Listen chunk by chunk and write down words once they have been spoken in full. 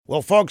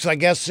Well, folks, I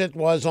guess it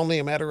was only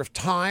a matter of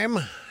time.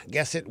 I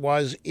guess it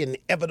was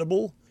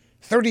inevitable.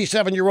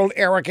 37-year-old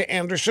Erica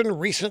Anderson,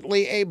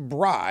 recently a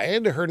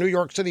bride. Her New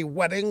York City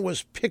wedding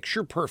was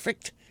picture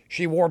perfect.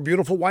 She wore a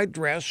beautiful white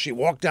dress. She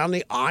walked down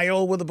the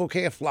aisle with a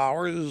bouquet of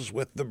flowers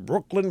with the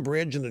Brooklyn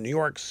Bridge and the New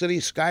York City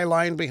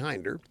skyline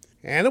behind her.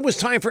 And it was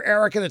time for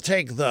Erica to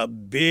take the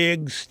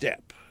big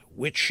step,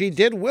 which she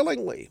did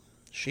willingly.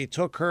 She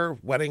took her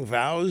wedding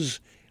vows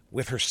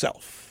with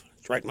herself.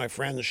 That's right, my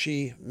friends.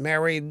 She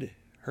married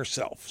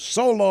herself.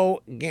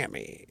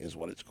 Sologamy is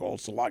what it's called,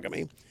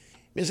 sologamy.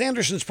 Ms.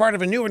 Anderson's part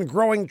of a new and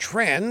growing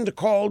trend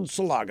called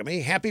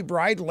sologamy. Happy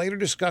Bride later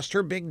discussed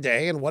her big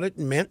day and what it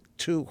meant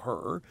to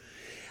her.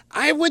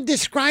 I would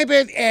describe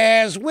it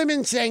as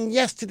women saying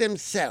yes to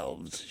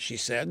themselves, she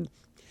said.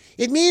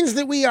 It means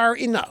that we are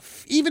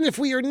enough, even if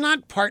we are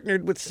not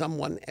partnered with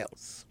someone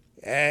else.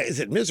 Is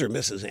it Ms. or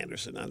Mrs.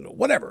 Anderson? I don't know.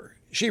 Whatever.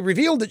 She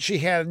revealed that she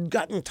had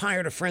gotten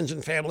tired of friends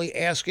and family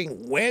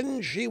asking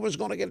when she was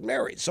going to get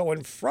married. So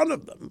in front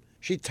of them,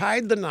 she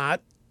tied the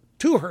knot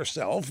to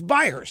herself,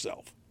 by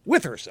herself,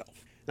 with herself.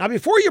 Now,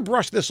 before you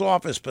brush this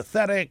off as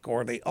pathetic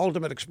or the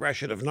ultimate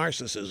expression of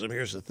narcissism,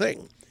 here's the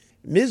thing.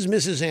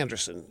 Mrs.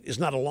 Anderson is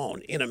not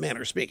alone, in a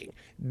manner speaking.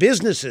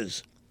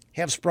 Businesses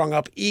have sprung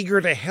up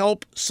eager to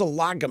help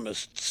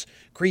sologamists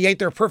create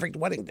their perfect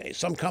wedding day.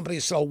 Some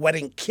companies sell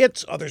wedding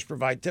kits. Others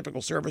provide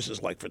typical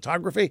services like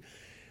photography.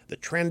 The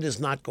trend is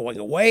not going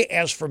away.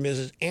 As for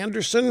Mrs.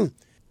 Anderson,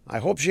 I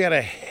hope she had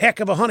a heck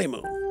of a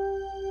honeymoon.